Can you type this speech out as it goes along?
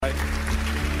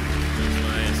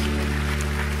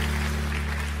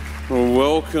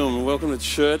Welcome to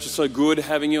church. It's so good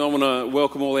having you. I want to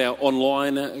welcome all our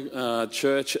online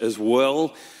church as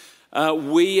well.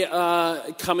 We are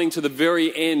coming to the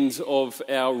very end of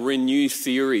our Renew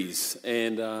series,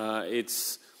 and our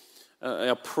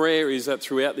prayer is that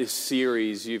throughout this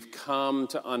series you've come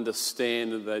to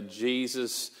understand that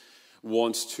Jesus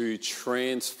wants to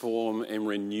transform and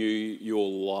renew your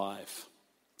life.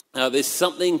 There's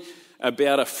something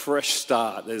about a fresh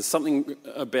start. There's something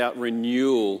about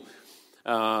renewal.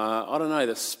 I don't know,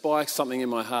 that spikes something in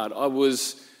my heart.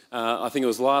 I think it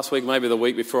was last week, maybe the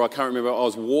week before, I can't remember. I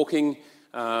was walking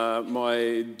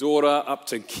my daughter up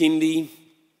to kindy,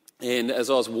 and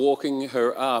as I was walking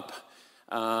her up,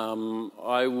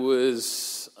 I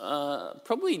was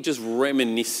probably just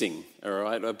reminiscing, all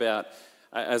right, about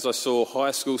as I saw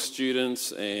high school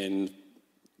students and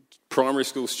primary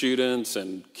school students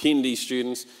and kindy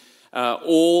students,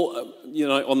 all,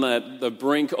 on the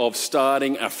brink of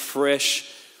starting a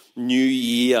fresh new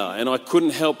year. And I couldn't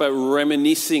help but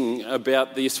reminiscing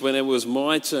about this when it was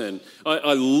my turn.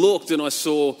 I looked and I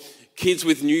saw kids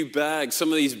with new bags.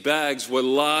 Some of these bags were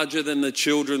larger than the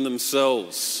children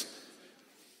themselves.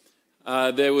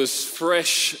 There was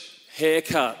fresh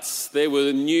haircuts. There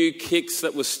were new kicks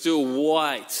that were still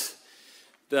white.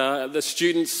 The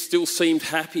students still seemed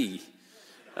happy.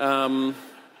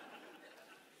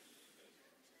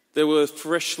 There were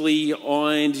freshly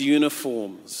ironed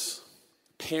uniforms.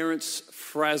 Parents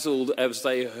frazzled as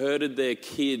they herded their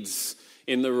kids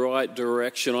in the right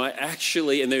direction.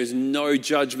 And there's no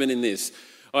judgment in this,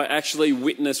 I actually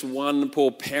witnessed one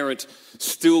poor parent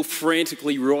still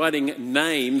frantically writing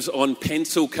names on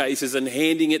pencil cases and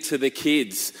handing it to the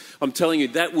kids. I'm telling you,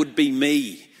 that would be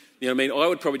me. You know what I mean? I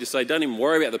would probably just say, don't even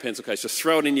worry about the pencil case, just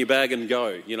throw it in your bag and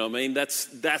go. You know what I mean?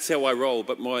 That's how I roll.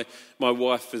 But my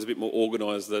wife is a bit more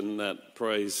organised than that,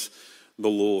 praise the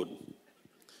Lord.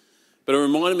 But it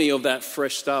reminded me of that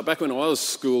fresh start. Back when I was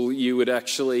school, you would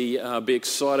actually be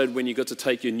excited when you got to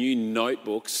take your new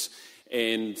notebooks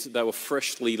and they were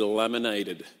freshly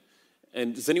laminated.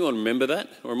 And does anyone remember that?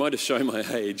 Or am I just showing my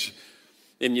age?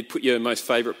 And you'd put your most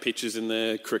favourite pictures in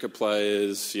there, cricket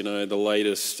players, the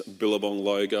latest Billabong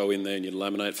logo in there, and you'd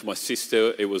laminate. For my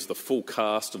sister, it was the full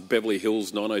cast of Beverly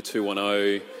Hills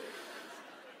 90210.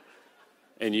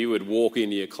 And you would walk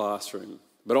into your classroom.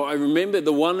 But I remember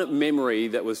the one memory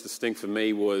that was distinct for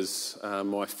me was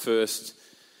my first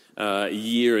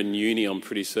year in uni, I'm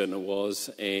pretty certain it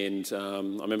was. And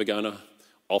I remember going to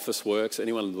Officeworks.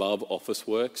 Anyone love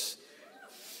Officeworks?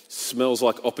 Smells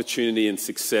like opportunity and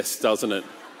success, doesn't it?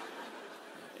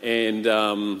 And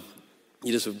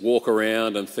you just walk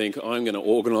around and think, I'm going to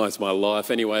organise my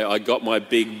life. Anyway, I got my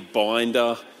big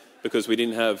binder because we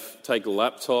didn't take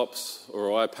laptops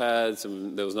or iPads,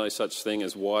 and there was no such thing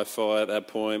as Wi-Fi at that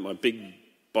point. My big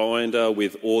binder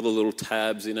with all the little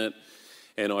tabs in it.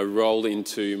 And I rolled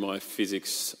into my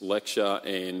physics lecture,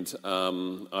 and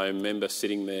I remember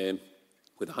sitting there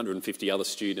with 150 other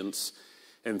students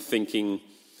and thinking,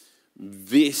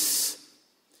 this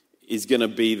is going to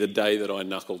be the day that I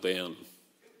knuckle down.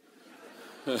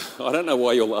 I don't know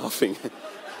why you're laughing.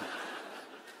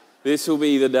 This will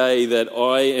be the day that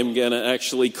I am going to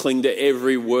actually cling to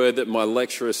every word that my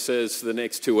lecturer says for the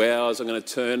next 2 hours. I'm going to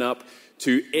turn up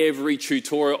to every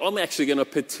tutorial. I'm actually going to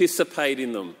participate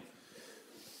in them.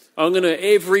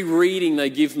 Every reading they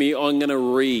give me, I'm going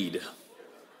to read.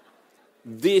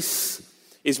 This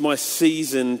is my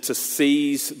season to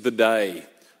seize the day.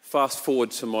 Fast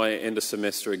forward to my end of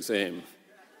semester exam.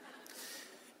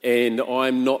 And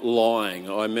I'm not lying.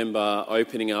 I remember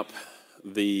opening up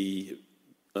the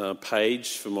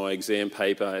page for my exam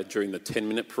paper during the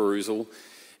 10-minute perusal,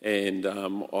 and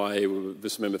I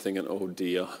just remember thinking, oh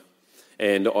dear.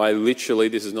 And I literally,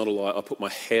 this is not a lie, I put my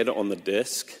head on the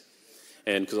desk,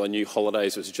 and because I knew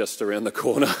holidays was just around the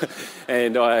corner,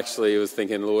 and I actually was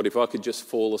thinking, Lord, if I could just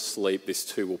fall asleep, this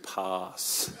too will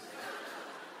pass.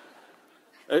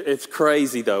 It's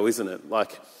crazy though, isn't it?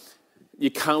 Like,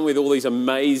 you come with all these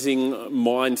amazing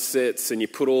mindsets and you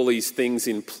put all these things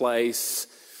in place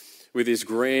with this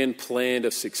grand plan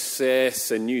of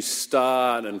success and new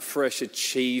start and fresh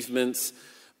achievements.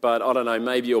 But I don't know,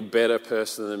 maybe you're a better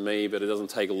person than me, but it doesn't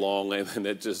take long and then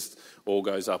it just all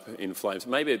goes up in flames.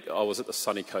 Maybe I was at the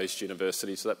Sunny Coast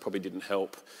University, so that probably didn't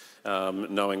help,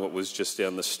 knowing what was just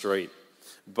down the street.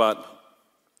 But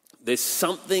there's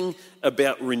something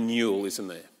about renewal, isn't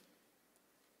there?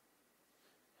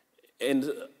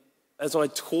 And as I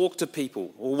talk to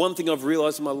people, one thing I've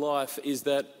realised in my life is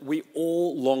that we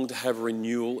all long to have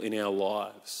renewal in our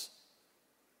lives.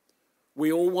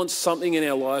 We all want something in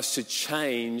our lives to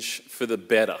change for the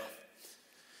better.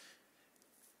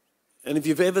 And if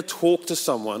you've ever talked to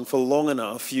someone for long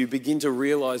enough, you begin to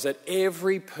realize that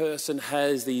every person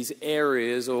has these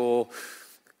areas or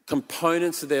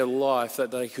components of their life that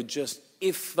they could just,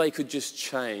 if they could just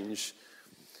change,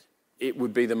 it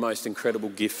would be the most incredible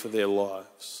gift for their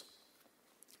lives.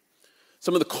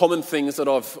 Some of the common things that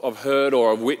I've heard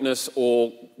or I've witnessed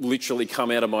or literally come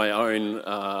out of my own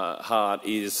heart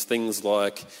is things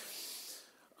like,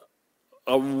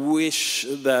 I wish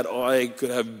that I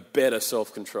could have better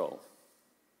self-control.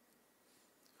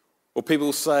 Or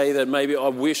people say that maybe I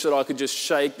wish that I could just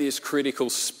shake this critical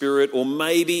spirit. Or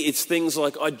maybe it's things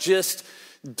like I just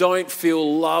don't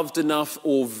feel loved enough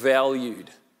or valued.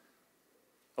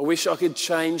 I wish I could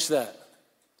change that.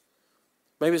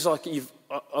 Maybe it's like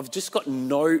I've just got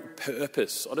no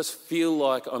purpose. I just feel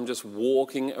like I'm just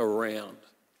walking around.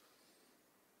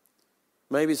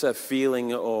 Maybe it's that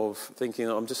feeling of thinking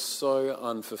I'm just so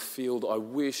unfulfilled. I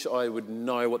wish I would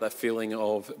know what that feeling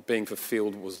of being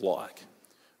fulfilled was like.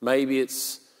 Maybe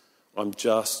it's, I'm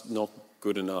just not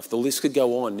good enough. The list could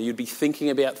go on. You'd be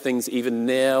thinking about things even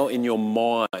now in your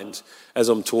mind as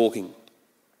I'm talking.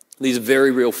 These are very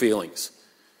real feelings.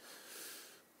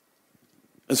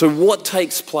 And so what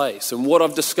takes place and what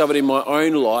I've discovered in my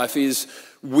own life is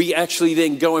we actually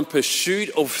then go in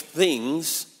pursuit of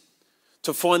things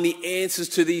to find the answers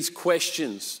to these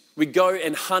questions. We go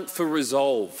and hunt for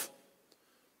resolve.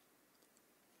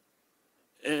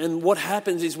 And what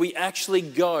happens is we actually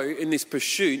go in this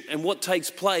pursuit, and what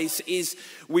takes place is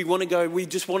we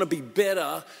just want to be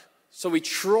better, so we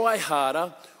try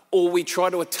harder or we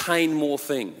try to attain more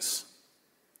things.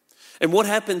 And what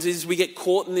happens is we get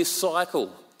caught in this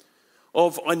cycle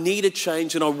of I need a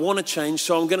change and I want to change,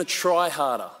 so I'm going to try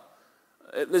harder.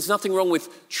 There's nothing wrong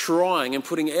with trying and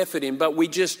putting effort in, but we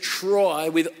just try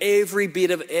with every bit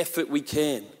of effort we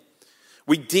can.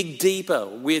 We dig deeper,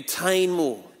 we attain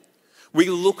more. We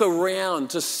look around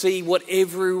to see what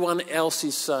everyone else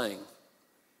is saying.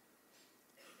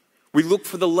 We look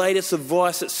for the latest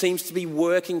advice that seems to be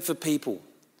working for people.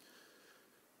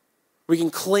 We can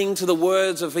cling to the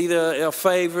words of either our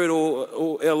favourite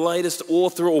or our latest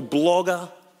author or blogger,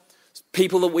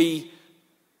 people that we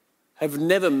have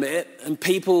never met, and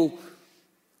people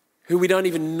who we don't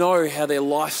even know how their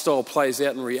lifestyle plays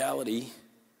out in reality.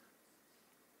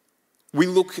 We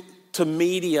look to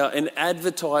media and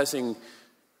advertising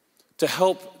to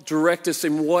help direct us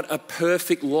in what a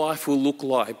perfect life will look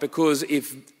like. Because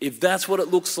if that's what it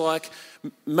looks like,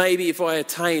 maybe if I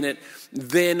attain it,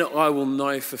 then I will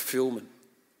know fulfillment.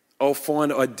 I'll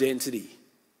find identity.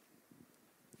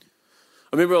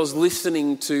 I remember I was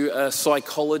listening to a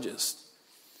psychologist,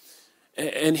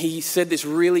 and he said this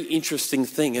really interesting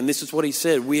thing, and this is what he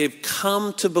said. We have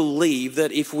come to believe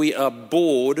that if we are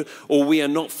bored or we are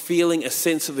not feeling a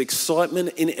sense of excitement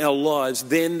in our lives,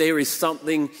 then there is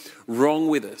something wrong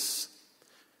with us.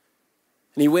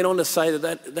 And he went on to say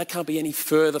that can't be any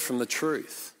further from the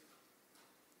truth.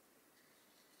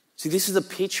 See, this is a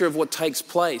picture of what takes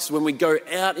place. When we go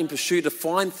out in pursuit to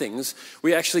find things,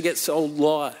 we actually get sold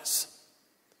lies.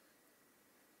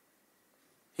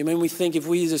 I mean, we think if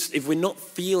we're not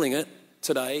feeling it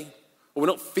today, or we're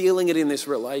not feeling it in this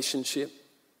relationship,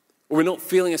 or we're not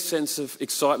feeling a sense of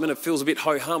excitement, it feels a bit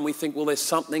ho-hum, we think, well, there's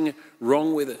something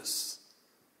wrong with us.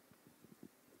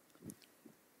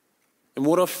 And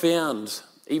what I've found,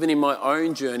 even in my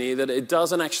own journey, that it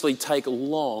doesn't actually take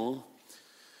long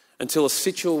until a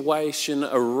situation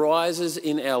arises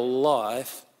in our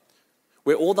life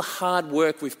where all the hard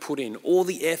work we've put in, all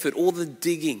the effort, all the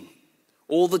digging,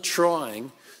 all the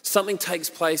trying, something takes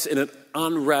place and it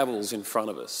unravels in front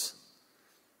of us.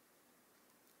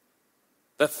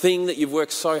 That thing that you've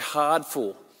worked so hard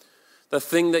for, the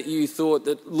thing that you thought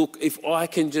that, look, if I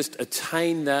can just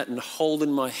attain that and hold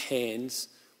in my hands,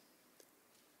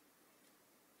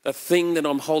 the thing that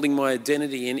I'm holding my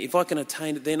identity in, if I can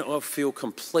attain it, then I'll feel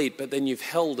complete. But then you've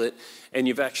held it and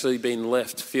you've actually been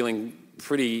left feeling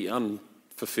pretty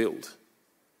unfulfilled.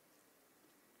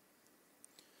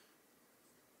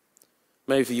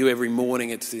 Maybe for you every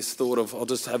morning it's this thought of I'll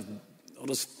just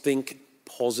think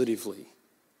positively.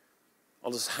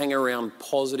 I'll just hang around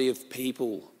positive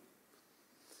people.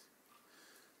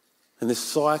 And this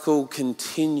cycle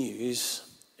continues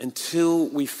until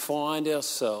we find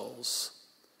ourselves,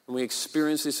 and we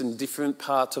experience this in different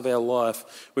parts of our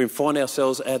life, we find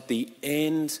ourselves at the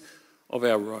end of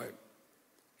our rope.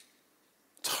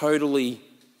 Totally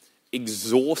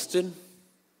exhausted,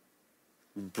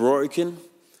 broken,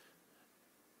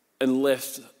 and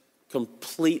left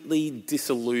completely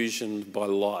disillusioned by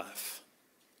life.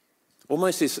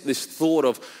 Almost this thought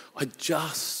of, I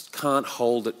just can't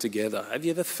hold it together. Have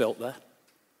you ever felt that?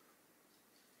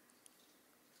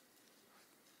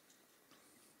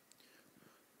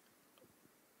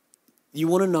 You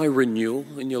want to know renewal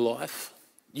in your life?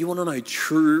 You want to know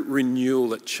true renewal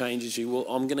that changes you? Well,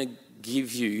 I'm going to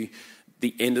give you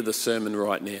the end of the sermon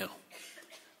right now.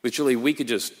 Literally, we could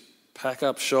just pack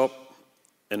up shop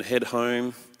and head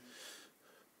home,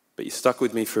 but you're stuck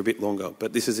with me for a bit longer.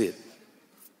 But this is it.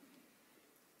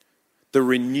 The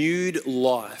renewed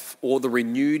life or the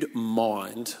renewed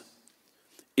mind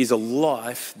is a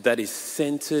life that is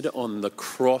centered on the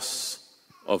cross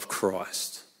of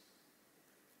Christ.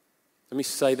 Let me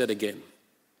say that again.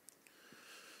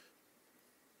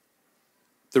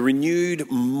 The renewed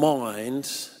mind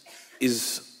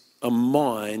is a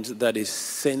mind that is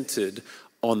centered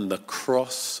on the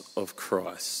cross of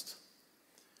Christ.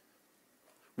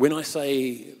 When I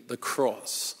say the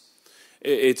cross,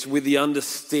 it's with the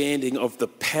understanding of the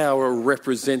power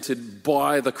represented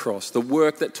by the cross, the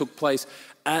work that took place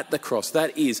at the cross.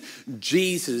 That is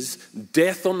Jesus'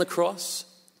 death on the cross,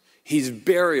 his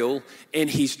burial, and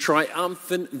his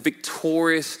triumphant,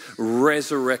 victorious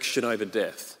resurrection over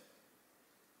death.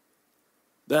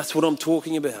 That's what I'm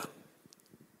talking about.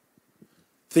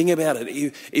 Think about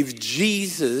it. If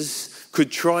Jesus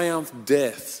could triumph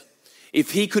death,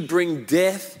 if he could bring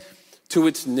death to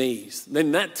its knees,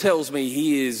 then that tells me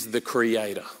he is the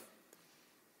creator.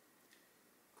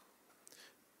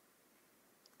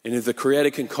 And if the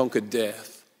creator can conquer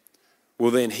death,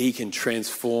 well, then he can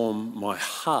transform my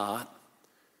heart,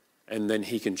 and then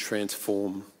he can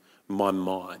transform my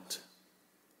mind.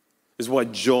 This is why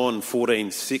John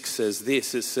 14:6 says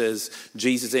this. It says,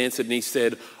 Jesus answered and he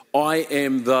said, I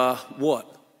am the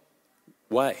what?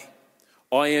 Way.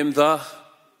 I am the,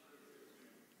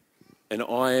 and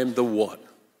I am the what?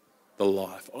 The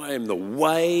life. I am the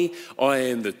way, I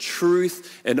am the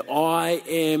truth, and I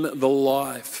am the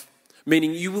life.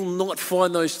 Meaning you will not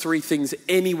find those three things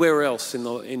anywhere else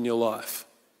in your life.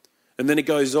 And then it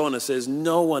goes on, it says,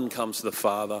 no one comes to the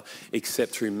Father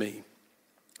except through me.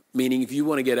 Meaning if you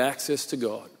want to get access to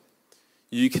God,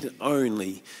 you can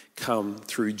only come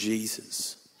through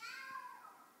Jesus.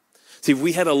 See, if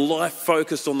we had a life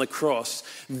focused on the cross,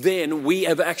 then we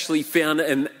have actually found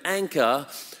an anchor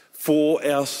for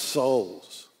our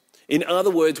souls. In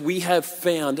other words, we have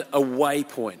found a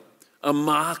waypoint, a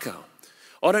marker.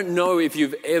 I don't know if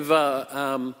you've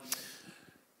ever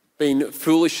been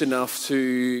foolish enough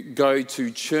to go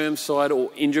to Chermside or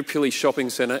Indooroopilly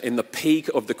Shopping Centre in the peak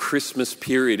of the Christmas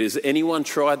period. Has anyone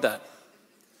tried that?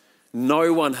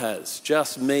 No one has,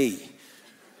 just me.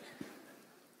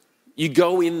 You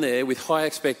go in there with high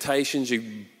expectations,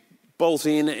 you bolt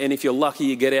in, and if you're lucky,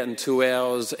 you get out in 2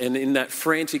 hours. And in that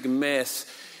frantic mess,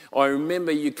 I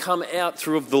remember you come out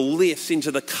through the lifts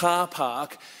into the car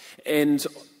park, and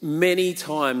many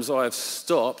times I've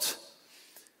stopped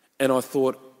and I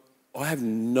thought, I have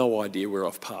no idea where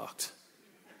I've parked.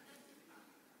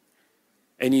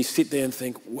 And you sit there and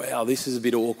think, wow, this is a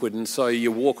bit awkward. And so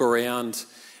you walk around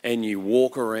and you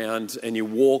walk around and you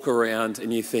walk around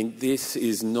and you think, this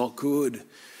is not good.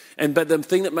 But the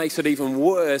thing that makes it even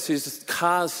worse is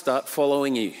cars start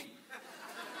following you.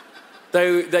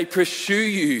 They pursue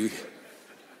you.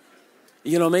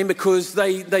 You know what I mean? Because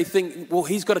they think, well,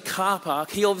 he's got a car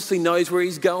park. He obviously knows where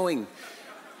he's going.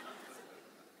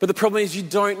 But the problem is you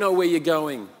don't know where you're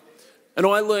going. And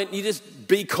I learned you just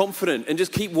be confident and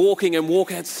just keep walking and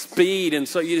walk at speed. And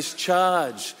so you just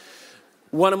charge.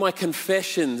 One of my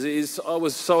confessions is I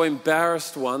was so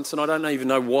embarrassed once, and I don't even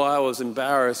know why I was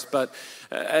embarrassed, but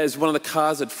as one of the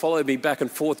cars had followed me back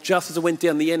and forth, just as I went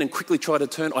down the end and quickly tried to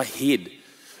turn, I hid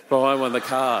behind one of the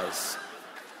cars.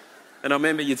 And I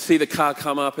remember you'd see the car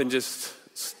come up and just,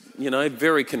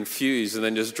 very confused, and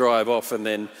then just drive off, and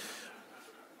then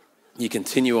you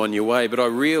continue on your way. But I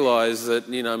realised that,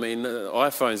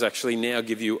 iPhones actually now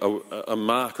give you a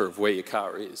marker of where your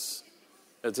car is.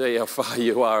 It'll tell you how far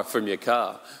you are from your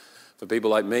car. For people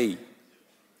like me,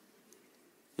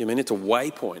 it's a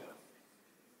waypoint.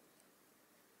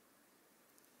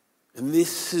 And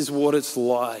this is what it's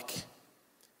like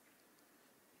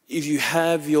if you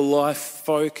have your life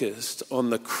focused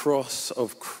on the cross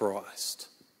of Christ.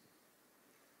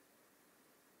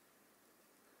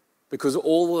 Because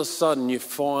all of a sudden you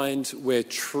find where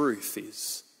truth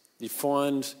is. You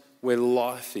find where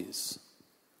life is.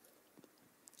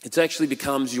 It actually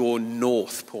becomes your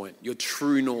north point, your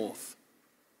true north.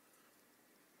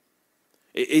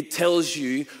 It tells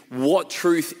you what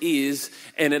truth is,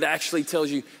 and it actually tells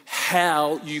you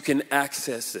how you can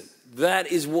access it.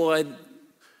 That is why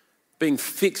being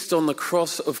fixed on the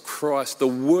cross of Christ, the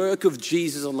work of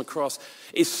Jesus on the cross,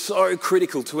 is so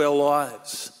critical to our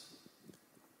lives.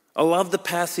 I love the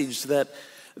passage that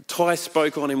Ty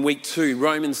spoke on in week 2,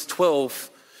 Romans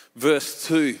 12, verse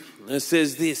 2. And it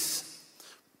says this,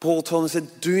 Paul told them,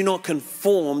 said, do not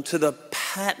conform to the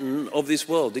pattern of this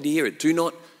world. Did you hear it? Do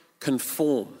not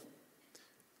conform.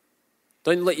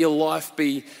 Don't let your life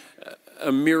be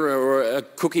a mirror or a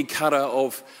cookie cutter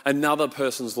of another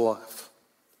person's life.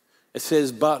 It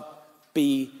says, but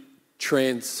be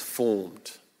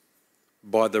transformed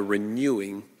by the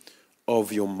renewing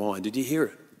of your mind. Did you hear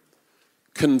it?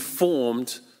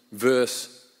 Conformed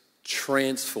versus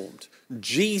transformed.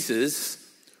 Jesus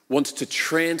wants to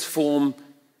transform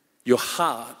your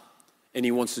heart and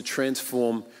he wants to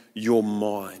transform your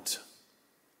mind.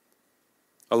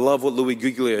 I love what Louis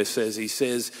Giglio says. He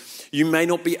says, you may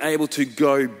not be able to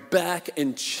go back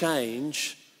and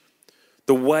change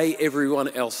the way everyone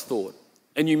else thought.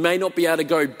 And you may not be able to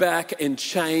go back and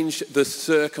change the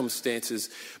circumstances,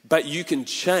 but you can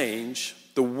change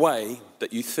the way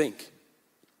that you think.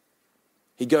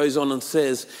 He goes on and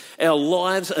says, our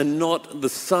lives are not the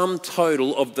sum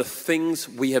total of the things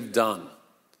we have done.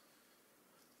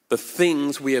 The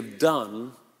things we have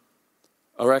done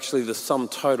are actually the sum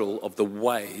total of the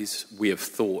ways we have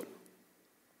thought.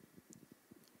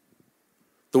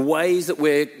 The ways that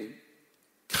we're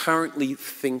currently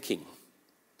thinking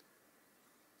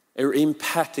are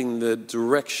impacting the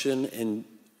direction and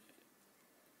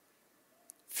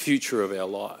future of our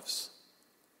lives.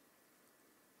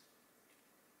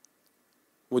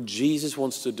 What Jesus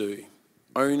wants to do,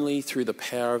 only through the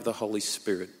power of the Holy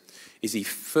Spirit, is he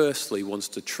firstly wants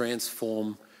to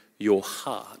transform your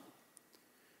heart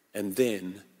and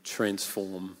then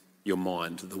transform your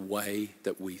mind, the way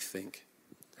that we think.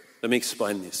 Let me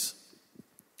explain this.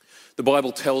 The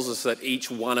Bible tells us that each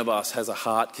one of us has a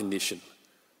heart condition.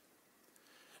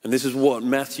 And this is what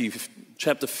Matthew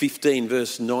chapter 15,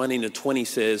 verse 19 to 20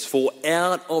 says, for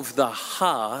out of the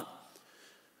heart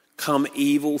come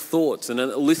evil thoughts. And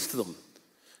it lists them.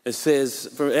 It says,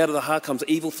 for out of the heart comes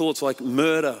evil thoughts like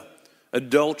murder,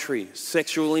 adultery,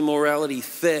 sexual immorality,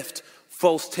 theft,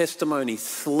 false testimony,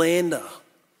 slander.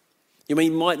 You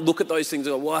might look at those things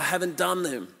and go, well, I haven't done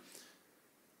them.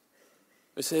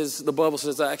 It says, the Bible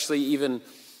says that actually even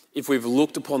if we've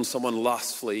looked upon someone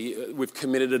lustfully, we've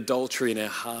committed adultery in our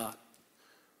heart.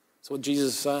 That's what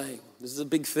Jesus is saying. This is a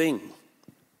big thing.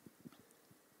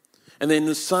 And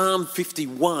then Psalm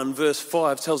 51 verse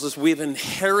 5 tells us we've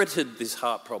inherited this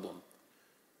heart problem.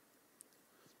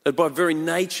 That by very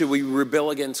nature we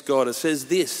rebel against God. It says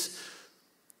this,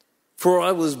 for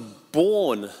I was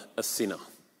born a sinner.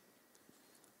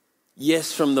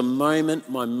 Yes, from the moment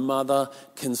my mother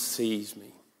conceived me.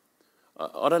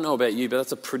 I don't know about you, but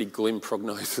that's a pretty glim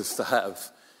prognosis to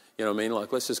have. You know what I mean?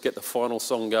 Like, let's just get the final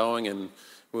song going and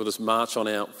we'll just march on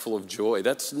out full of joy.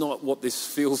 That's not what this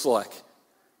feels like.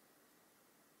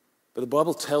 But the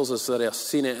Bible tells us that our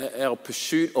sin, our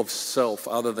pursuit of self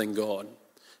other than God,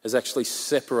 has actually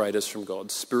separated us from God,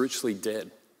 spiritually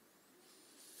dead.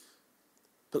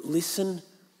 But listen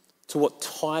to what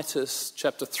Titus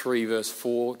chapter 3 verse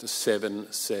 4 to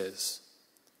 7 says.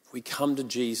 We come to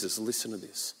Jesus, listen to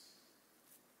this.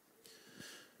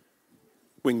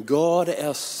 When God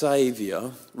our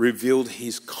Saviour revealed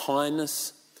his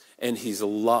kindness and his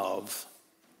love,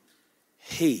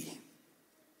 he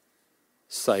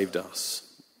saved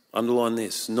us. Underline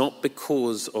this, not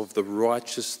because of the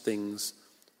righteous things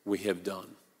we have done.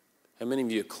 How many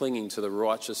of you are clinging to the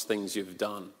righteous things you've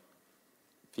done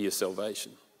for your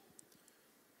salvation?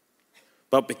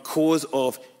 But because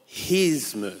of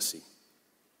his mercy.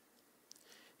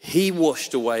 He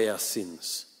washed away our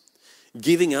sins,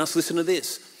 giving us, listen to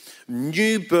this,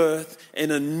 new birth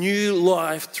and a new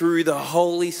life through the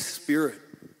Holy Spirit.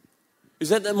 Is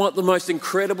that the most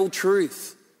incredible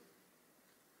truth?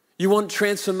 You want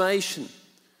transformation.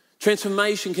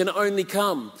 Transformation can only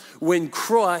come when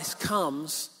Christ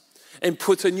comes and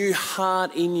puts a new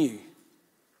heart in you.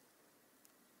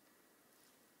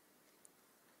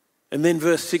 And then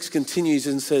verse 6 continues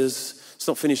and says, it's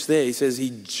not finished there. He says,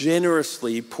 he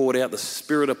generously poured out the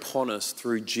Spirit upon us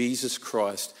through Jesus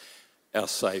Christ, our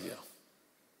Saviour.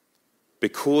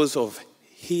 Because of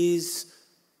his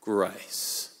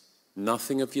grace,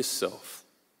 nothing of yourself,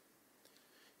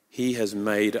 he has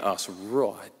made us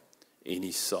right in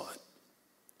his sight.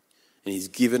 And he's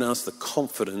given us the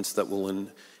confidence that we'll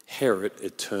inherit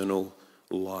eternal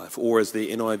life. Or as the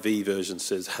NIV version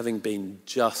says, having been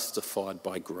justified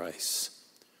by grace,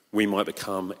 we might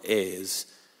become heirs,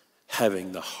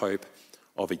 having the hope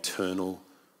of eternal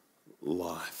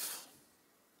life.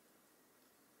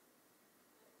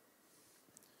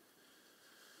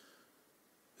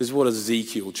 This is what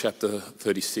Ezekiel chapter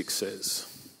 36 says.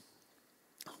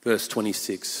 Verse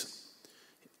 26,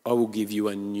 I will give you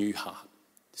a new heart.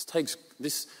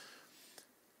 This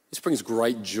brings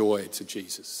great joy to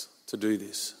Jesus. to do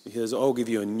this. He says, I'll give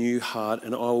you a new heart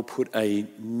and I will put a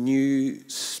new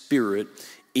spirit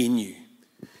in you.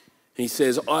 And he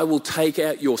says, I will take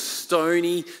out your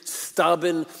stony,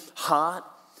 stubborn heart,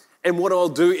 and what I'll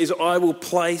do is I will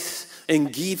place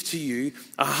and give to you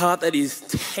a heart that is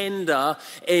tender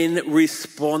and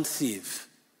responsive.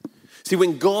 See,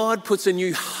 when God puts a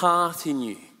new heart in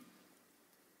you,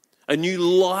 a new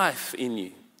life in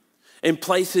you, and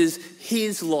places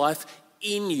his life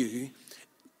in you,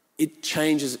 it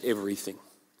changes everything.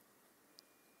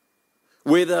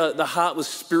 Where the heart was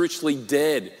spiritually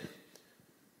dead,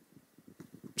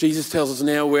 Jesus tells us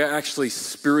now we're actually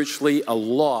spiritually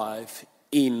alive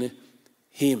in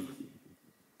him.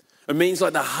 It means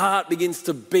like the heart begins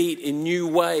to beat in new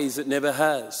ways it never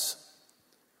has.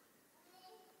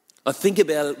 I think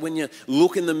about it when you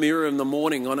look in the mirror in the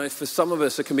morning. I know for some of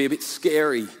us it can be a bit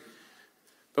scary.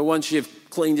 But once you've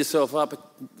cleaned yourself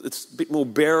up, it's a bit more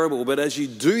bearable. But as you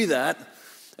do that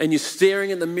and you're staring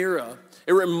in the mirror,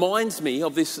 it reminds me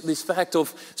of this fact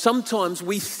of sometimes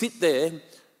we sit there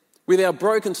with our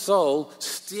broken soul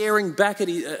staring back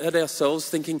at ourselves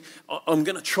thinking, I'm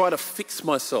going to try to fix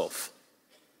myself.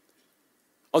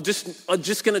 I'm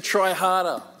just going to try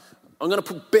harder. I'm going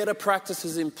to put better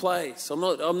practices in place. I'm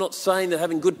not saying that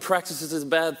having good practices is a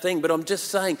bad thing, but I'm just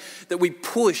saying that we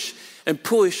push and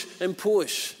push and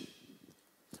push.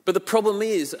 But the problem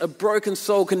is a broken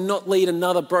soul cannot lead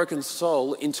another broken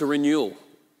soul into renewal.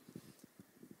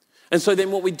 And so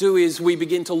then what we do is we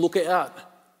begin to look out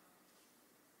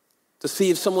to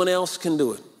see if someone else can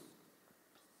do it.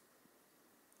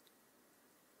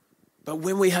 But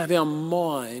when we have our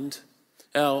mind,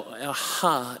 our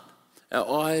heart,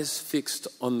 our eyes fixed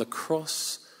on the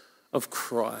cross of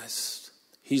Christ,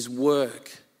 his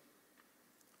work,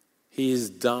 he has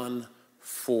done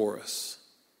for us,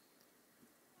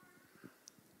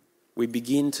 we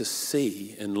begin to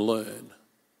see and learn.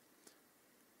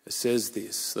 It says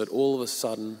this, that all of a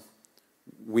sudden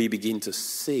we begin to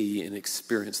see and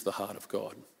experience the heart of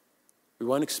God. We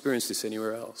won't experience this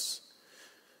anywhere else.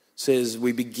 It says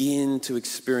we begin to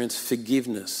experience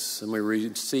forgiveness and we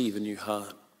receive a new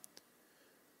heart.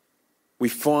 We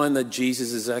find that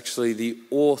Jesus is actually the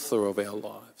author of our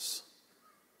lives.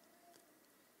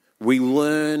 We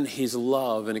learn his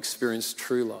love and experience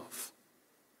true love.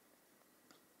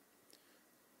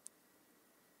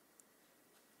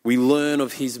 We learn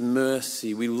of his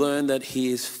mercy. We learn that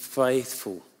he is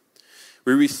faithful.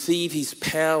 We receive his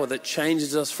power that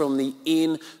changes us from the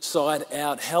inside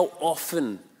out. How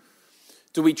often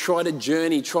do we try to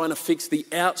journey, trying to fix the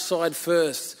outside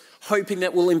first, hoping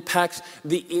that will impact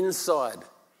the inside?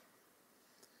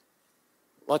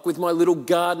 Like with my little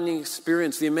gardening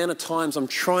experience, the amount of times I'm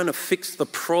trying to fix the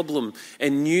problem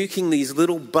and nuking these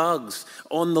little bugs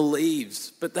on the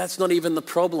leaves, but that's not even the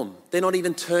problem. They're not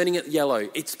even turning it yellow.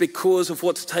 It's because of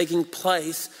what's taking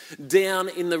place down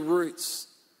in the roots.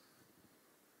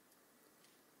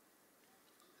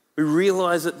 We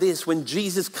realize that when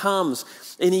Jesus comes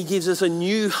and he gives us a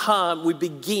new heart, we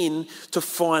begin to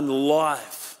find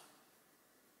life.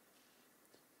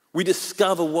 We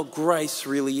discover what grace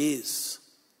really is.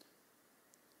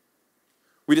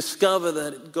 We discover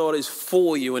that God is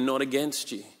for you and not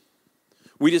against you.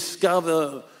 We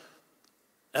discover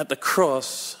at the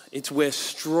cross, it's where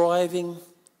striving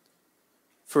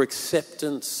for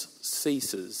acceptance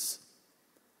ceases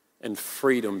and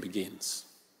freedom begins.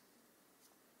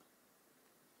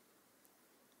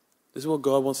 This is what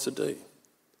God wants to do.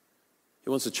 He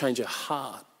wants to change our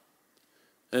heart.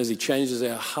 And as he changes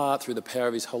our heart through the power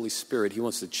of his Holy Spirit, he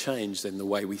wants to change then the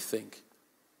way we think.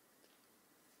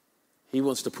 He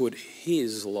wants to put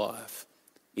his life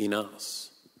in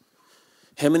us.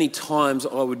 How many times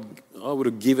I would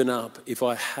have given up if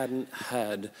I hadn't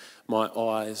had my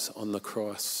eyes on the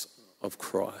cross of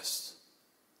Christ.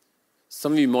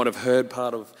 Some of you might have heard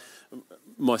part of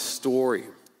my story.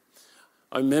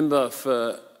 I remember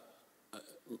for,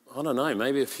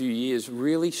 maybe a few years,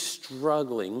 really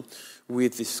struggling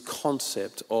with this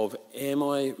concept of, am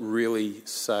I really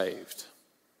saved?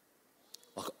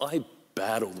 Like, I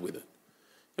battled with it.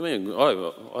 I mean,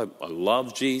 I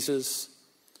love Jesus.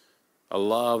 I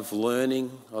love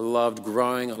learning. I loved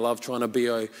growing. I love trying to be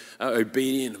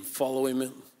obedient and follow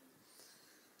him.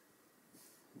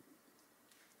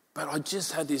 But I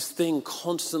just had this thing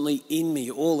constantly in me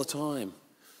all the time.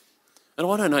 And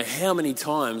I don't know how many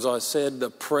times I said the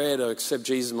prayer to accept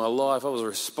Jesus in my life. I was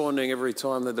responding every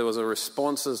time that there was a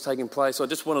response that was taking place. I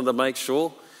just wanted to make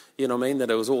sure, that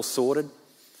it was all sorted.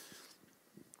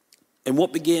 And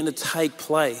what began to take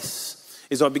place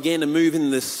is I began to move in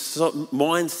this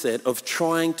mindset of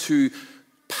trying to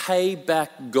pay back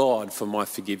God for my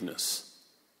forgiveness.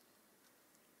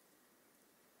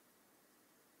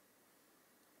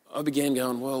 I began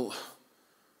going, well,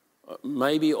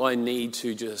 maybe I need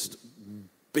to just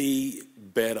be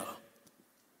better.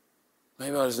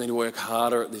 Maybe I just need to work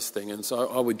harder at this thing. And so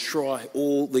I would try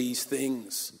all these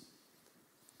things.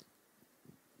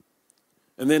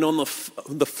 And then on the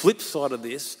flip side of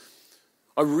this,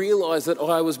 I realized that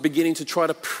I was beginning to try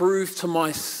to prove to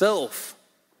myself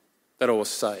that I was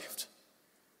saved.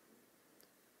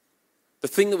 The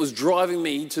thing that was driving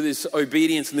me to this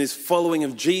obedience and this following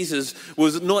of Jesus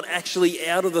was not actually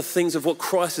out of the things of what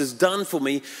Christ has done for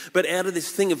me, but out of this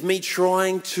thing of me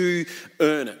trying to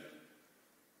earn it.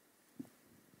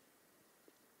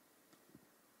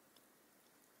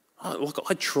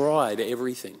 I tried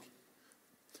everything.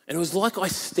 And it was like I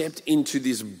stepped into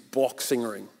this boxing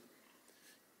ring.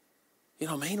 You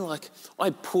know what I mean? Like I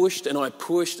pushed and I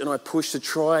pushed and I pushed to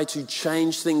try to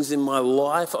change things in my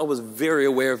life. I was very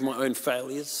aware of my own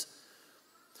failures.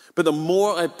 But the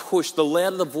more I pushed, the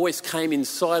louder the voice came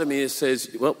inside of me that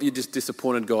says, well, you just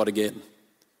disappointed God again.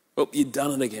 Well, you've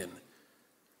done it again.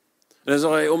 And as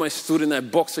I almost stood in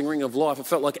that boxing ring of life, it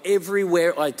felt like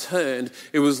everywhere I turned,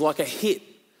 it was like a hit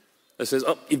that says,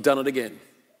 oh, you've done it again.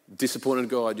 Disappointed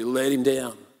God, you let him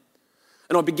down.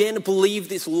 And I began to believe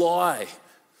this lie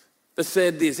that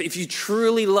said this: if you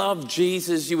truly love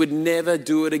Jesus, you would never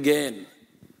do it again.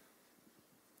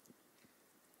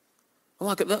 I'm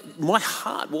like, my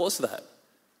heart was that.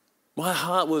 My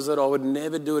heart was that I would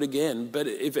never do it again. But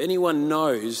if anyone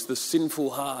knows the sinful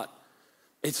heart,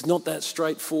 it's not that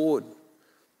straightforward.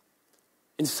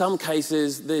 In some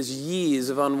cases, there's years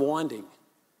of unwinding.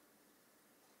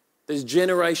 There's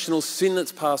generational sin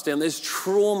that's passed down. There's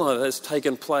trauma that's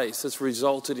taken place that's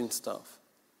resulted in stuff.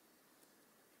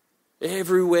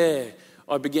 Everywhere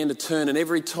I began to turn, and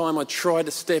every time I tried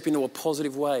to step into a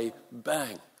positive way,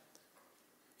 bang,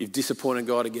 you've disappointed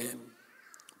God again.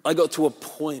 I got to a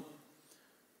point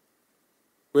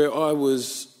where I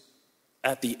was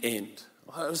at the end.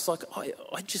 I was like,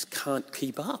 I just can't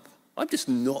keep up. I'm just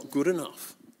not good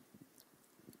enough.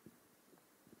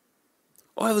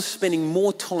 I was spending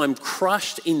more time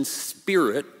crushed in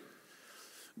spirit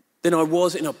than I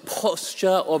was in a posture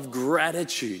of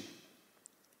gratitude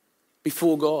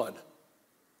before God.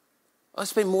 I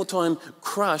spent more time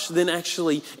crushed than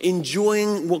actually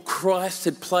enjoying what Christ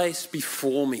had placed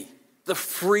before me, the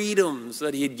freedoms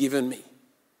that he had given me.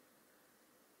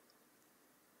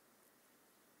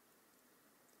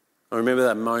 I remember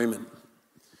that moment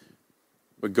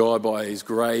where God, by his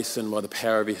grace and by the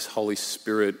power of his Holy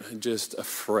Spirit, just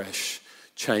afresh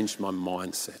changed my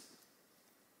mindset.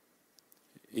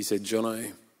 He said,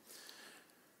 Jono,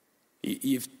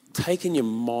 you've taken your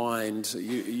mind,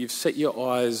 you've set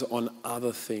your eyes on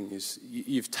other things.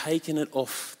 You've taken it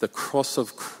off the cross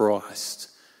of Christ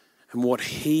and what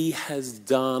he has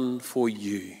done for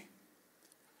you.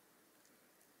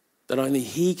 That only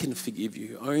he can forgive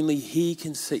you, only he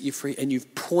can set you free, and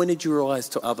you've pointed your eyes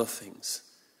to other things.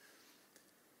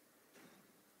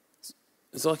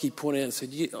 It's like he pointed out and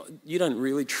said, you don't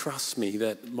really trust me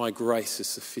that my grace is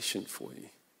sufficient for you.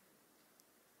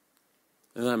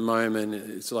 In that moment,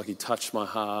 it's like he touched my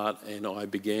heart and I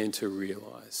began to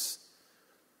realise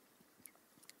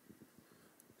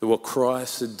that what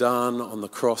Christ had done on the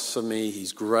cross for me,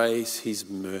 his grace, his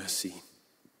mercy,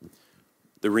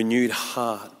 the renewed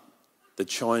heart, the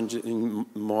changing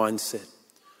mindset,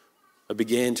 I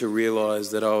began to realise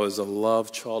that I was a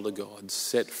loved child of God,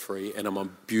 set free, and I'm a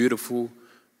beautiful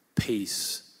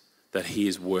piece that he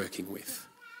is working with.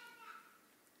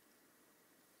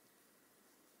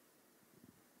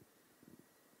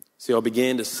 See, I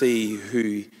began to see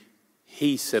who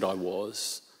he said I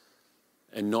was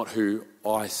and not who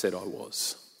I said I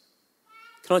was.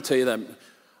 Can I tell you that?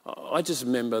 I just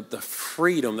remember the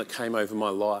freedom that came over my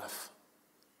life,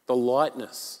 the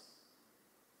lightness.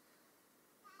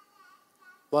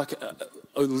 Like,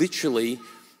 literally,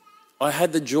 I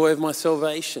had the joy of my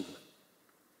salvation.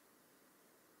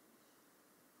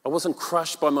 I wasn't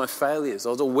crushed by my failures. I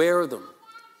was aware of them.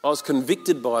 I was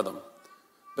convicted by them,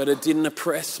 but it didn't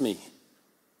oppress me.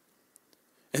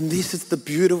 And this is the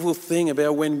beautiful thing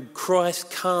about when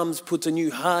Christ comes, puts a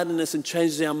new heart in us and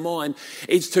changes our mind.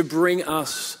 It's to bring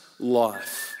us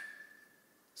life.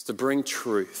 It's to bring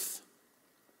truth.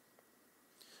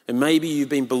 And maybe you've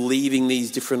been believing these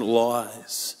different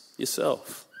lies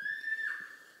yourself.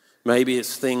 Maybe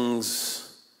it's things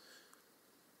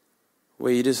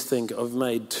where you just think, I've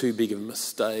made too big of a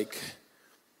mistake.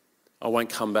 I won't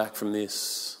come back from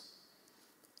this.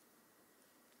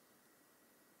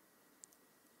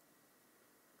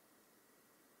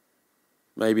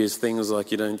 Maybe it's things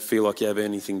like you don't feel like you have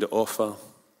anything to offer.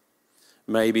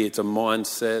 Maybe it's a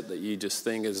mindset that you just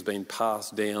think has been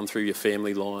passed down through your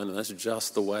family line, and that's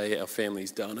just the way our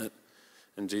family's done it.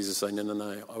 And Jesus is saying,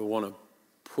 no, I want to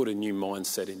put a new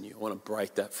mindset in you. I want to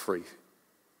break that free.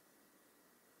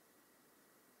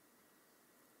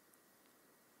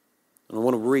 And I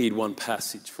want to read one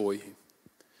passage for you,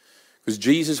 because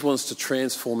Jesus wants to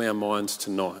transform our minds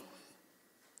tonight.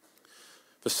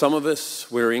 For some of us,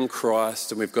 we're in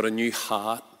Christ and we've got a new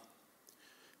heart,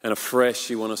 and afresh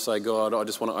you want to say, God, I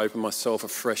just want to open myself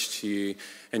afresh to you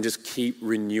and just keep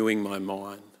renewing my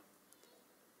mind.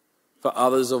 For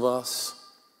others of us,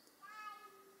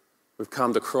 we've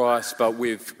come to Christ, but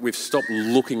we've stopped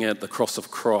looking at the cross of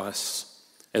Christ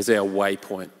as our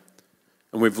waypoint,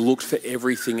 and we've looked for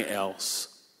everything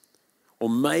else. Or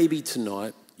maybe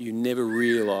tonight you never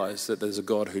realised that there's a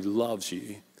God who loves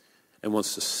you and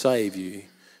wants to save you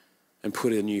and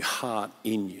put a new heart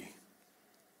in you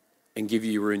and give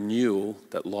you a renewal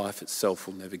that life itself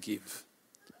will never give.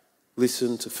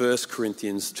 Listen to 1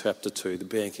 Corinthians chapter 2. The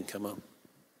band can come up.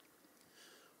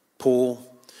 Paul,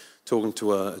 talking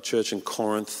to a church in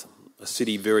Corinth, a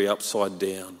city very upside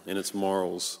down in its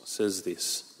morals, says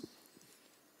this: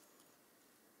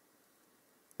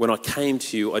 when I came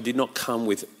to you, I did not come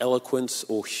with eloquence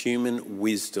or human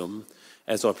wisdom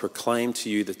as I proclaimed to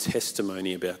you the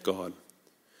testimony about God.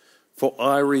 For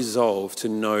I resolved to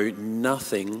know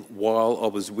nothing while I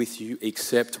was with you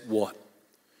except what?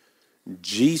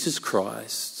 Jesus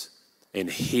Christ and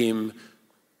Him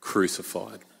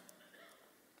crucified.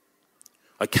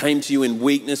 I came to you in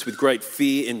weakness with great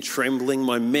fear and trembling.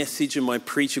 My message and my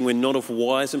preaching were not of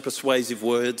wise and persuasive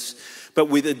words, but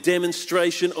with a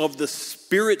demonstration of the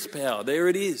Spirit's power. There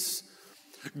it is.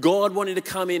 God wanted to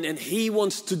come in and He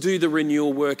wants to do the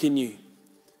renewal work in you.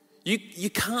 You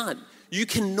can't. You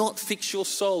cannot fix your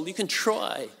soul. You can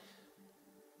try,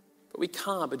 but we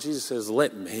can't. But Jesus says,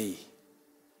 let me.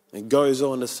 And goes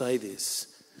on to say this: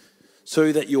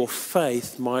 so that your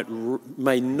faith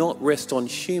may not rest on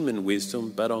human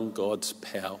wisdom, but on God's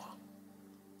power.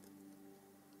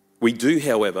 We do,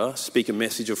 however, speak a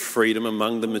message of freedom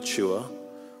among the mature,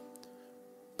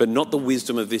 but not the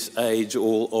wisdom of this age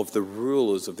or of the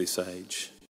rulers of this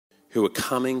age, who are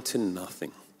coming to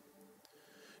nothing.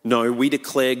 No, we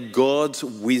declare God's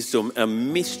wisdom, a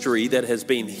mystery that has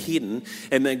been hidden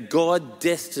and that God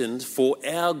destined for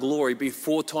our glory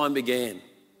before time began.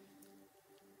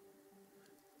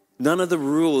 None of the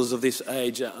rulers of this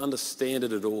age understand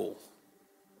it at all.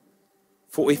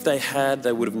 For if they had,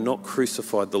 they would have not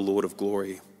crucified the Lord of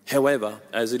glory. However,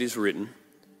 as it is written,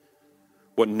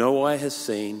 what no eye has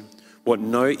seen, what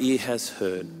no ear has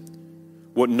heard,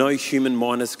 what no human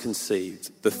mind has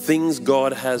conceived, the things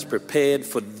God has prepared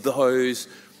for those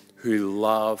who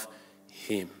love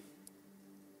Him.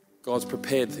 God's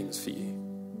prepared things for you.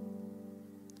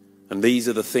 And these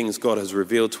are the things God has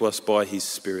revealed to us by His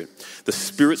Spirit. The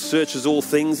Spirit searches all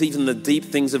things, even the deep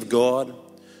things of God.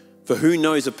 For who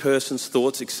knows a person's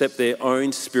thoughts except their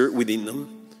own spirit within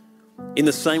them? In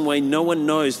the same way, no one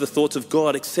knows the thoughts of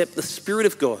God except the Spirit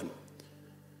of God.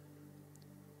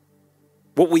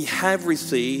 What we have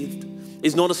received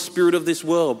is not a spirit of this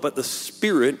world, but the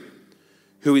Spirit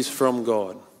who is from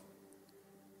God,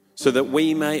 so that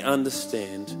we may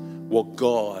understand what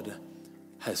God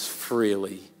has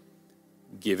freely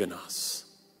given us.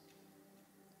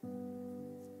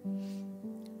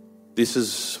 This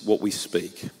is what we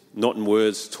speak, not in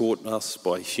words taught us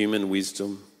by human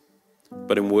wisdom,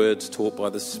 but in words taught by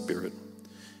the Spirit,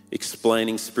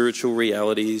 explaining spiritual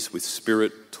realities with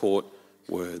Spirit-taught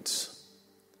words.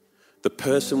 The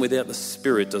person without the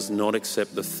Spirit does not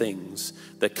accept the things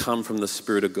that come from the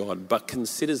Spirit of God, but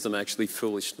considers them actually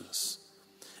foolishness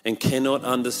and cannot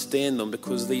understand them,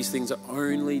 because these things are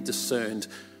only discerned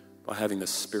by having the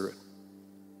Spirit.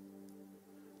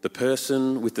 The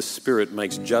person with the Spirit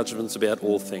makes judgments about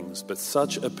all things, but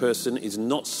such a person is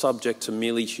not subject to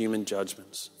merely human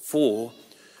judgments. For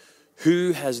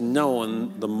who has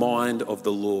known the mind of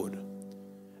the Lord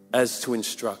as to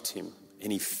instruct him?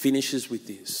 And he finishes with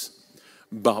this: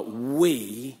 but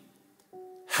we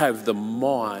have the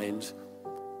mind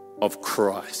of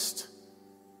Christ.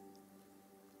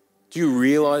 Do you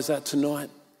realize that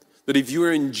tonight? That if you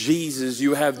are in Jesus,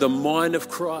 you have the mind of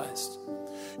Christ.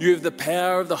 You have the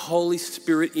power of the Holy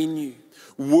Spirit in you,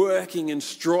 working and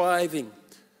striving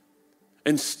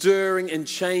and stirring and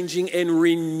changing and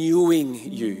renewing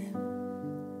you.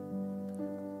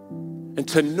 And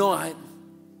tonight,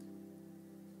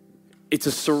 it's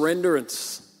a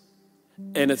surrenderance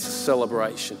and it's a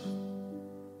celebration.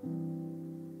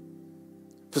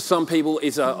 For some people,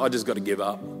 it's I just got to give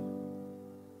up.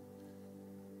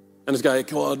 And just go,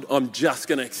 God, I'm just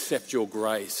going to accept your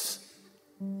grace.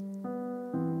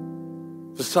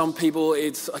 For some people,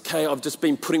 it's, okay, I've just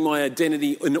been putting my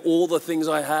identity in all the things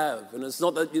I have. And it's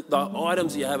not that the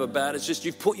items you have are bad, it's just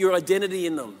you've put your identity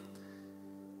in them.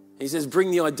 He says,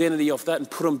 bring the identity off that and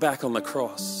put them back on the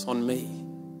cross, on me.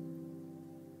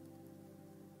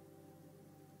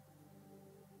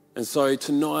 And so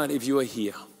tonight, if you are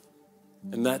here,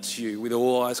 and that's you, with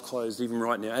all eyes closed, even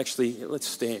right now, actually, let's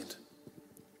stand.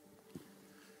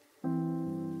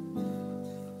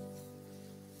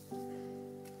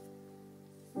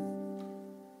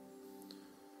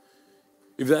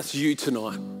 If that's you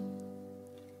tonight,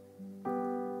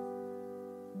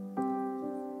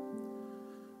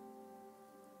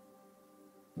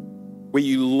 where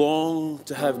you long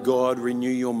to have God renew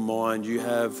your mind, you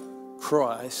have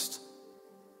Christ,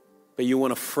 but you want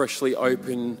to freshly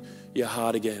open your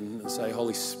heart again and say,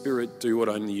 Holy Spirit, do what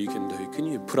only you can do. Can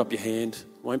you put up your hand?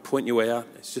 I won't point you out.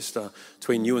 It's just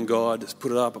between you and God. Just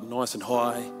put it up nice and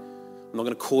high. I'm not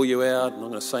going to call you out. I'm not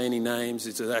going to say any names.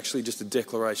 It's actually just a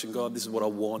declaration. God, this is what I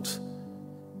want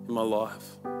in my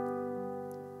life.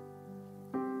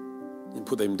 And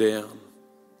put them down.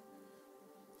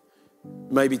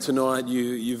 Maybe tonight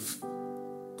you've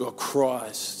got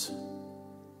Christ,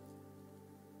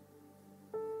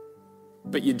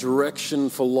 but your direction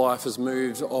for life has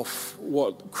moved off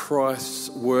what Christ's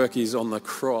work is on the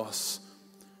cross,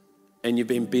 and you've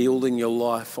been building your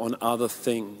life on other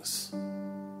things.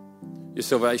 Your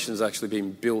salvation has actually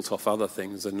been built off other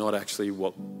things and not actually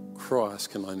what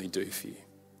Christ can only do for you.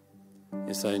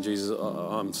 You're saying, Jesus,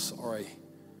 I'm sorry.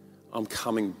 I'm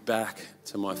coming back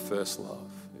to my first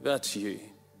love. If that's you,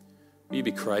 will you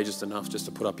be courageous enough just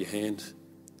to put up your hand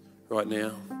right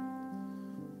now?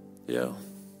 Yeah,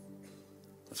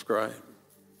 that's great.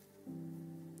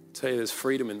 I tell you, there's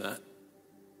freedom in that.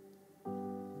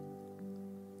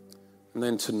 And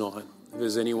then tonight, if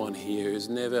there's anyone here who's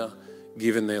never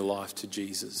given their life to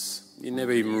Jesus, you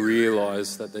never even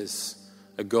realised that there's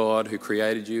a God who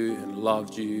created you and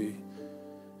loved you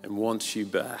and wants you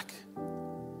back.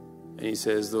 And he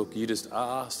says, look, you just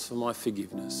ask for my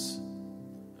forgiveness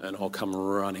and I'll come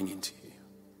running into you.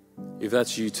 If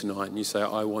that's you tonight and you say,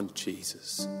 I want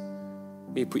Jesus,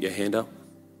 you put your hand up,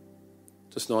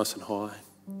 just nice and high.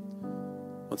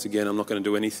 Once again, I'm not going to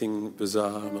do anything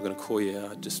bizarre. I'm not going to call you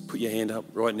out. Just put your hand up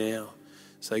right now.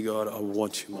 Say, God, I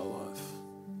want you in my life.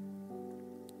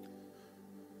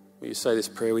 Will you say this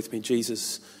prayer with me?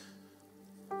 Jesus,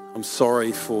 I'm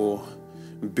sorry for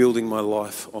building my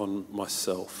life on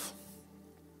myself,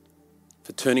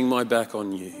 for turning my back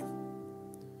on you.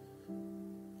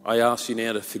 I ask you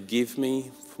now to forgive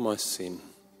me for my sin.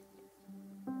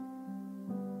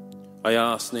 I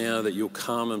ask now that you'll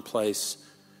come and place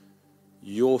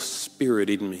your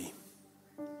Spirit in me.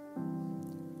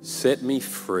 Set me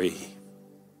free.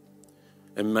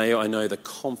 And may I know the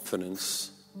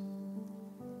confidence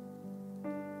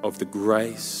of the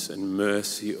grace and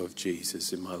mercy of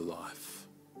Jesus in my life.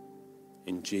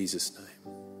 In Jesus'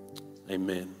 name,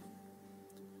 amen.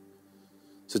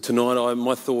 So tonight,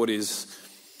 my thought is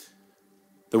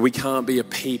that we can't be a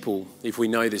people, if we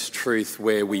know this truth,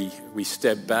 where we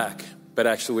step back, but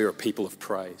actually we're a people of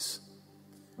praise.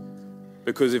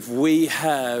 Because if we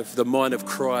have the mind of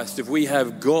Christ, if we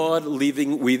have God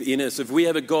living within us, if we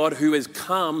have a God who has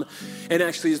come and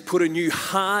actually has put a new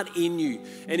heart in you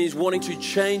and is wanting to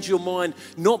change your mind,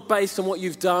 not based on what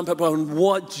you've done, but on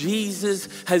what Jesus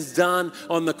has done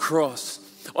on the cross.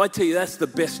 I tell you, that's the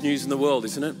best news in the world,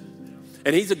 isn't it?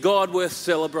 And he's a God worth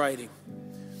celebrating.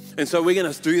 And so we're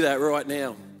going to do that right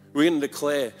now. We're going to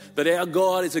declare that our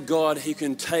God is a God who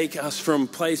can take us from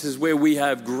places where we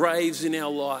have graves in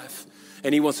our life,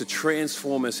 and he wants to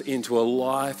transform us into a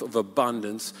life of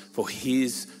abundance for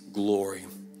his glory.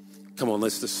 Come on,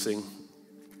 let's just sing.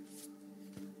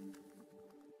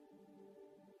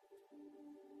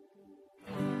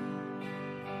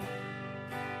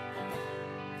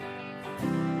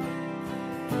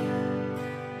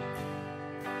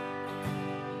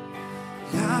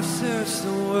 I've searched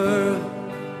the world,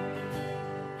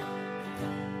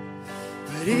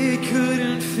 but it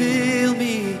couldn't fill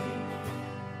me.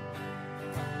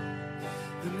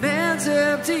 The man's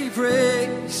empty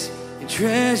praise and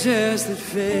treasures that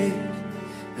fade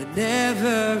are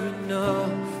never enough.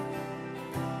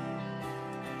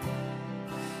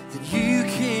 Then you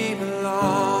came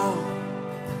along,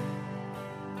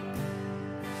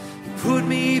 you put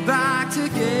me back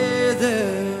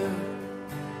together.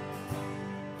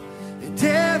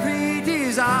 Every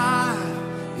desire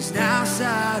is now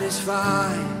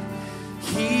satisfied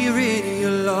here in your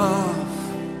love.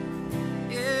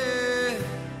 Yeah.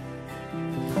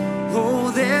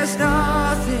 Oh, there's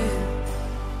nothing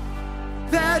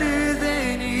better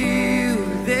than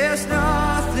you. There's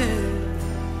nothing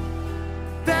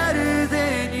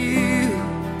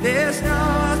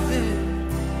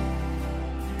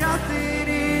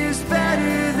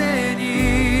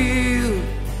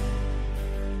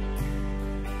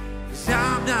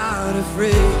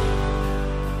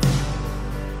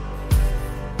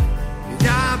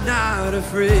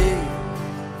free.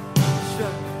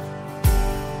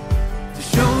 To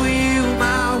show you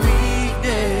my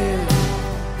weakness,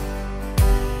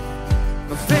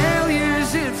 my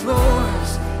failures and flaws.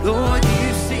 Lord,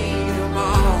 you've seen them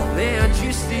all, and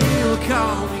you still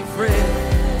call me friend.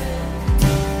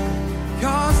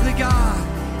 'Cause the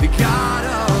God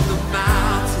of the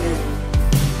mountain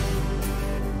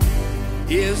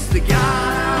is the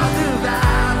God of the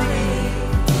valley.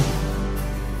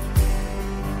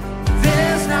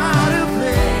 There's not a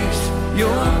place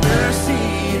your mercy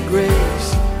and grace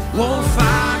won't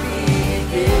find me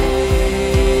again.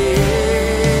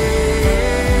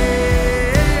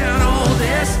 Oh,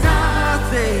 there's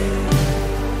nothing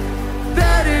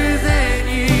better than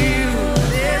you.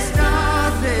 There's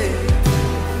nothing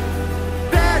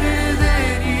better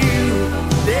than you.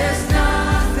 There's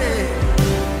nothing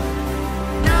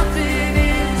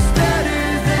is better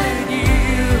than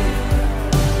you.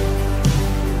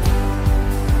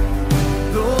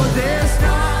 Lord, there's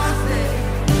nothing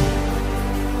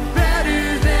better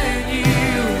than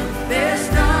you. There's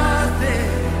nothing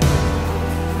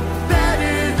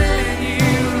better than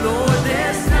you. Lord,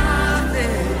 there's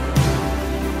nothing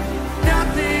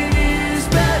is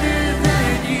better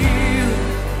than you.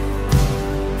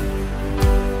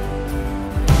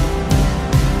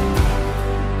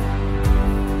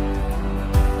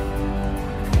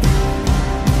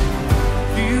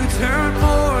 You turn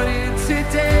mourning to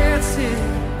dancing.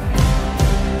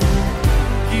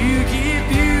 You give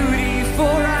beauty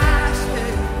for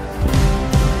ashes.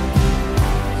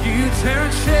 You turn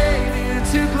shame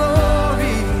into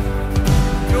glory.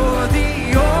 You're the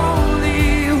only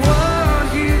one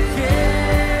who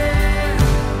can.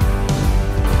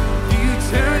 You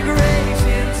turn grace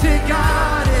into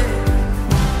goddess.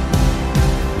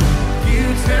 You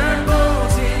turn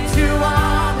boats into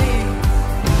armies.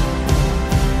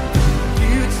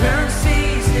 You turn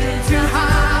seas into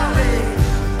highways.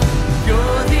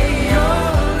 You're the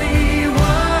only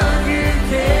one who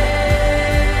can.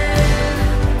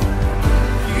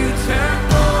 You turn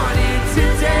mourning to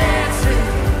dancing.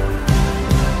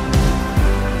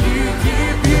 You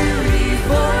give beauty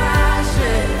for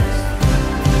ashes.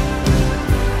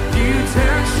 You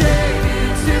turn shame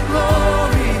into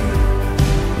glory.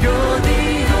 You're the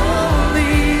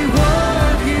only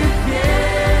one who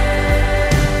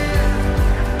can.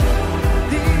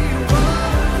 The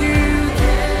one who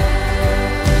can.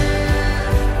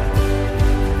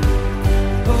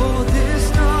 Oh, there's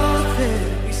nothing,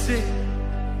 we sing,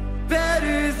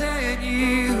 better than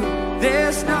you.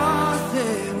 There's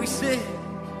nothing, we sing,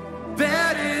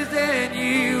 better than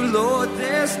you. Lord,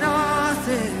 there's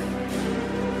nothing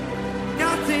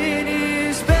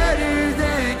is better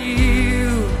than you.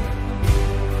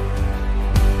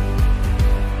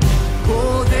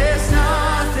 Oh, there's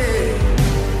nothing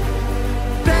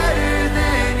better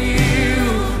than you.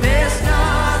 There's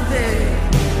nothing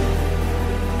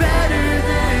better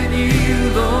than you.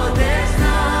 Lord, there's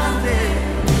nothing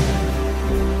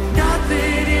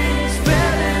is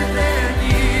better than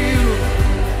you.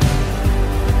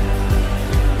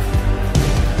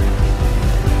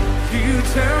 You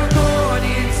turn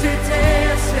mourning to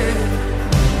dancing.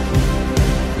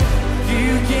 You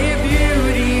give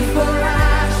beauty for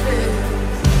ashes.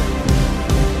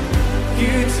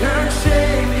 You turn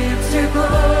shame into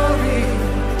glory.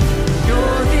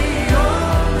 You're the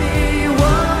only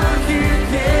one who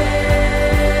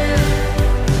can.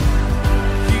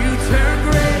 You turn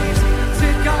grace into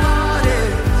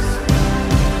goddess.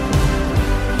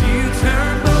 You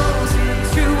turn bulls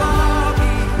into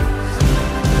armies.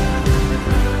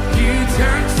 You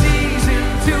turn seas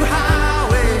into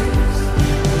highways.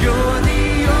 You're the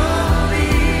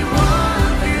only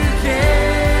one who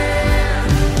can.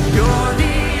 You're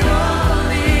the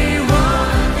only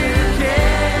one who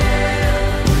can.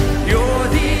 You're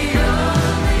the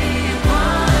only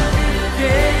one who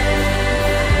can.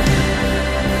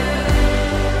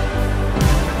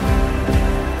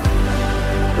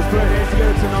 Let's put our hands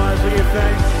together tonight as we give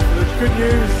thanks for the good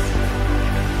news.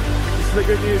 This is the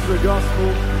good news of the gospel.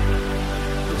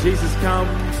 That Jesus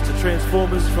comes to transform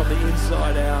us from the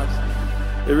inside out.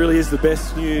 It really is the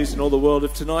best news in all the world.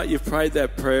 If tonight you've prayed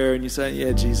that prayer and you're saying,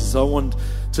 yeah, Jesus, I want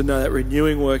to know that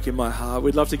renewing work in my heart,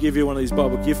 we'd love to give you one of these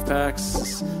Bible gift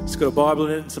packs. It's got a Bible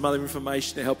in it and some other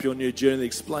information to help you on your journey that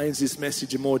explains this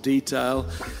message in more detail.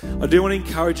 I do want to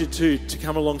encourage you to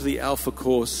come along to the Alpha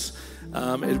course.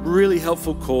 A really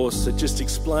helpful course that just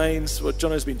explains what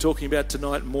John has been talking about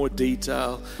tonight in more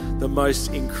detail. The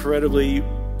most incredible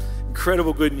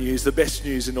good news, the best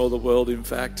news in all the world, in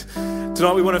fact.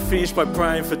 Tonight we want to finish by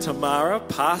praying for Tamara,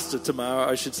 Pastor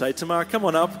Tamara, I should say. Tamara, come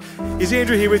on up. Is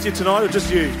Andrew here with you tonight or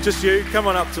just you? Just you. Come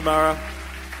on up, Tamara.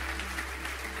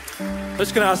 I'm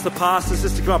just going to ask the pastors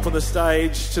just to come up on the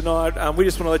stage tonight. We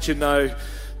just want to let you know,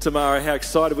 Tamara, how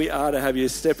excited we are to have you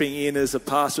stepping in as a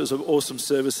pastor. It was an awesome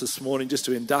service this morning just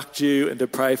to induct you and to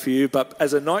pray for you. But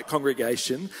as a night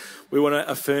congregation, we want to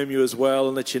affirm you as well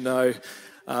and let you know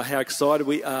how excited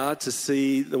we are to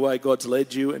see the way God's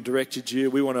led you and directed you.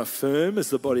 We want to affirm as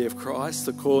the body of Christ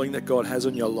the calling that God has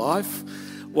on your life.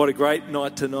 What a great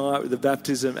night tonight with the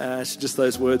baptism, Ash, just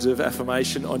those words of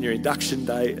affirmation on your induction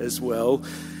day as well.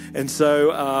 And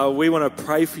so we want to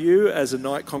pray for you as a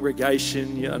night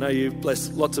congregation. I know you've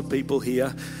blessed lots of people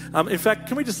here. In fact,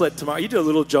 can we just let Tamara, you do a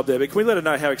little job there, but can we let her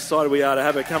know how excited we are to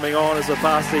have her coming on as a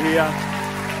pastor here?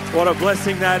 What a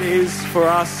blessing that is for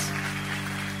us.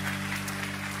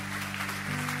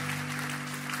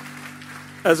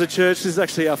 As a church, this is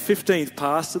actually our 15th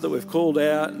pastor that we've called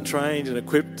out and trained and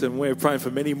equipped, and we're praying for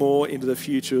many more into the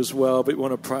future as well, but we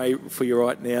want to pray for you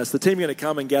right now. So the team are going to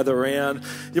come and gather around.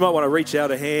 You might want to reach out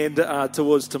a hand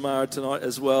towards Tamara tonight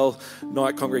as well,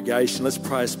 night congregation. Let's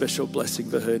pray a special blessing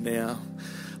for her now.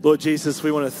 Lord Jesus,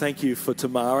 we want to thank you for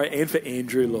Tamara and for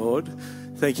Andrew, Lord.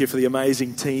 Thank you for the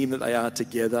amazing team that they are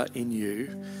together in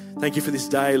you. Thank you for this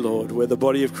day, Lord, where the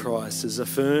body of Christ has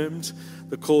affirmed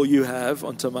the call you have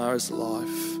on Tamara's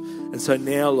life. And so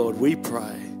now, Lord, we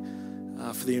pray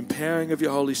for the empowering of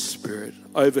your Holy Spirit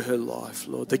over her life,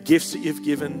 Lord. The gifts that you've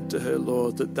given to her,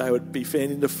 Lord, that they would be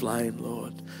fanned into flame,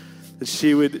 Lord. That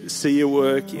she would see your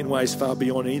work in ways far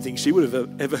beyond anything she would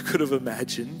have ever could have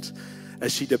imagined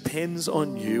as she depends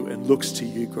on you and looks to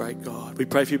you, great God. We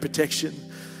pray for your protection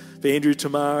for Andrew,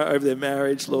 Tamara, over their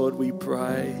marriage, Lord, we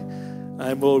pray.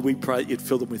 And Lord, we pray that you'd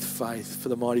fill them with faith for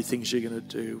the mighty things you're going to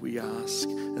do, we ask.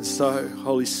 And so,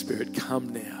 Holy Spirit,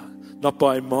 come now. Not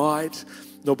by might,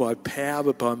 nor by power,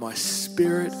 but by my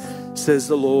Spirit, says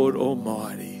the Lord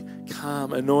Almighty.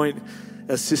 Come, anoint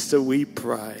our sister, we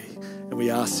pray. And we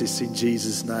ask this in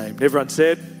Jesus' name. Everyone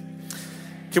said?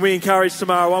 Can we encourage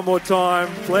Tamara one more time?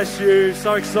 Bless you.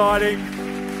 So exciting.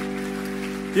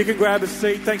 You can grab a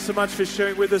seat. Thanks so much for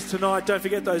sharing with us tonight. Don't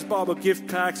forget those Bible gift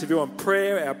packs. If you want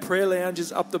prayer, our prayer lounge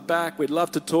is up the back. We'd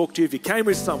love to talk to you. If you came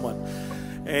with someone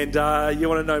and you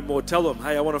want to know more, tell them,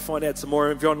 hey, I want to find out some more.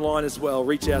 If you're online as well,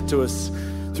 reach out to us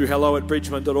through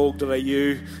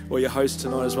hello@bridgeman.org.au or your host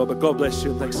tonight as well. But God bless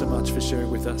you and thanks so much for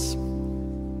sharing with us.